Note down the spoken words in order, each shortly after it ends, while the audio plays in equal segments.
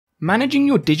Managing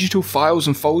your digital files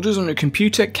and folders on a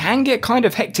computer can get kind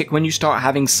of hectic when you start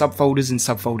having subfolders and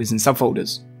subfolders and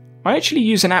subfolders. I actually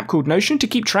use an app called Notion to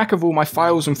keep track of all my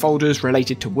files and folders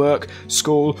related to work,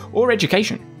 school, or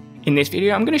education. In this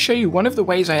video, I'm going to show you one of the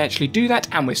ways I actually do that,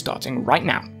 and we're starting right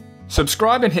now.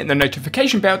 Subscribe and hit the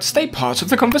notification bell to stay part of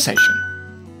the conversation.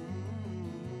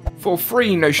 For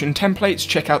free Notion templates,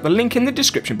 check out the link in the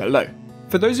description below.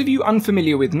 For those of you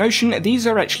unfamiliar with Notion, these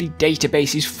are actually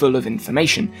databases full of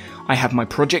information. I have my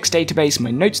projects database,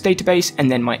 my notes database, and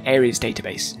then my areas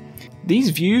database.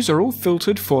 These views are all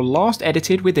filtered for last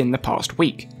edited within the past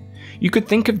week. You could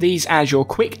think of these as your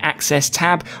quick access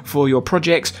tab for your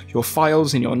projects, your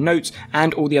files and your notes,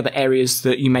 and all the other areas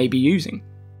that you may be using.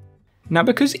 Now,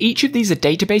 because each of these are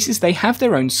databases, they have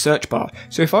their own search bar.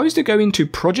 So if I was to go into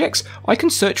projects, I can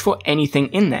search for anything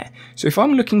in there. So if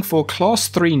I'm looking for class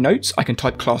 3 notes, I can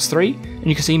type class 3, and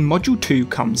you can see module 2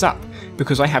 comes up,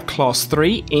 because I have class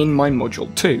 3 in my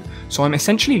module 2. So I'm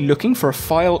essentially looking for a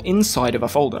file inside of a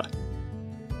folder.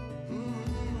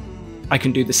 I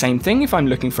can do the same thing if I'm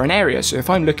looking for an area. So if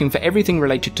I'm looking for everything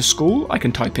related to school, I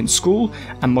can type in school,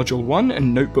 and module 1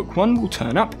 and notebook 1 will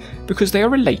turn up because they are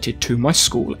related to my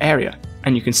school area.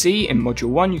 And you can see in module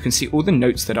 1, you can see all the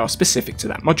notes that are specific to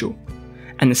that module.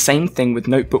 And the same thing with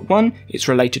notebook 1, it's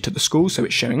related to the school, so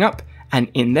it's showing up, and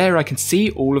in there I can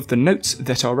see all of the notes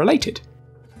that are related.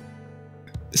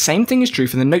 The same thing is true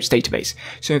for the notes database.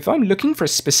 So if I'm looking for a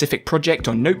specific project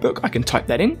or notebook, I can type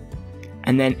that in,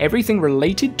 and then everything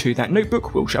related to that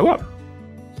notebook will show up.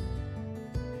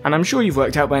 And I'm sure you've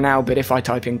worked out by now, but if I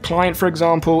type in client, for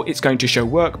example, it's going to show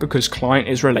work because client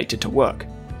is related to work.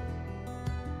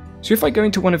 So if I go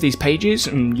into one of these pages,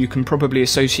 and you can probably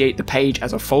associate the page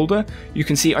as a folder, you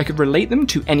can see I could relate them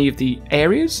to any of the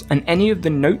areas and any of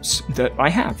the notes that I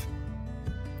have.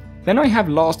 Then I have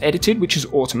last edited, which is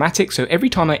automatic, so every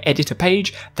time I edit a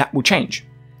page, that will change.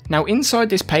 Now inside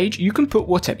this page, you can put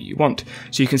whatever you want.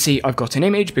 So you can see I've got an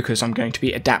image because I'm going to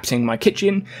be adapting my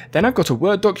kitchen. Then I've got a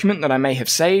Word document that I may have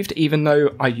saved. Even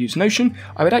though I use Notion,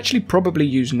 I would actually probably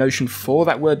use Notion for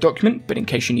that Word document, but in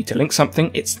case you need to link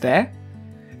something, it's there.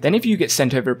 Then if you get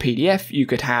sent over a PDF, you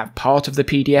could have part of the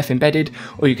PDF embedded,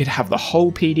 or you could have the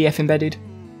whole PDF embedded.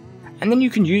 And then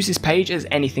you can use this page as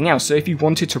anything else. So if you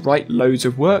wanted to write loads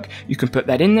of work, you can put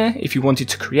that in there. If you wanted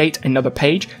to create another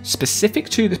page specific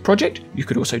to this project, you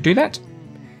could also do that.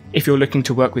 If you're looking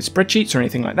to work with spreadsheets or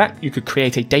anything like that, you could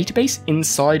create a database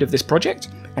inside of this project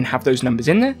and have those numbers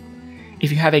in there.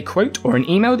 If you have a quote or an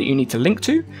email that you need to link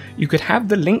to, you could have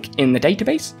the link in the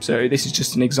database. So this is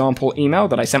just an example email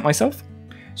that I sent myself.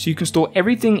 So you can store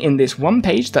everything in this one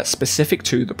page that's specific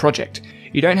to the project.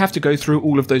 You don't have to go through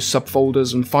all of those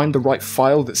subfolders and find the right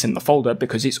file that's in the folder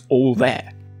because it's all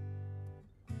there.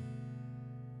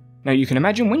 Now you can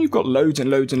imagine when you've got loads and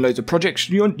loads and loads of projects,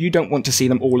 you don't want to see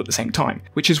them all at the same time,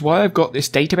 which is why I've got this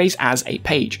database as a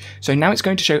page. So now it's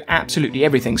going to show absolutely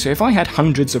everything. So if I had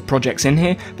hundreds of projects in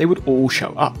here, they would all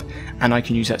show up. And I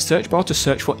can use that search bar to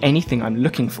search for anything I'm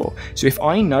looking for. So if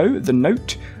I know the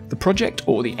note, the project,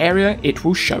 or the area, it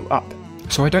will show up.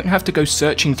 So I don't have to go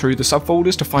searching through the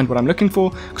subfolders to find what I'm looking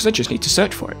for, because I just need to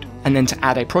search for it. And then to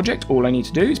add a project, all I need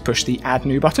to do is push the Add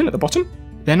New button at the bottom.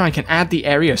 Then I can add the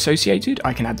area associated,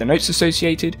 I can add the notes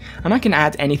associated, and I can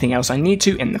add anything else I need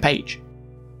to in the page.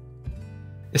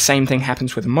 The same thing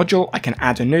happens with a module. I can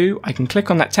add a new, I can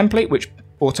click on that template which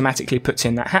automatically puts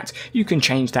in that hat. You can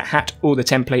change that hat, all the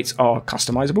templates are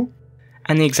customizable.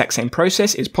 And the exact same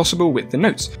process is possible with the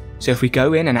notes. So if we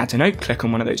go in and add a note, click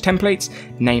on one of those templates,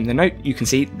 name the note, you can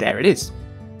see there it is.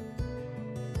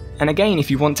 And again, if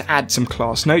you want to add some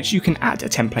class notes, you can add a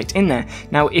template in there.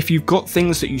 Now, if you've got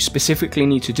things that you specifically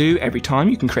need to do every time,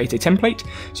 you can create a template.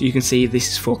 So you can see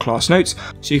this is for class notes.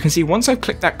 So you can see once I've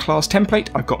clicked that class template,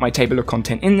 I've got my table of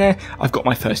content in there, I've got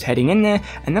my first heading in there,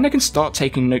 and then I can start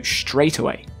taking notes straight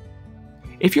away.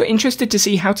 If you're interested to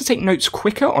see how to take notes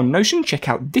quicker on Notion, check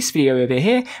out this video over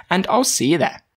here, and I'll see you there.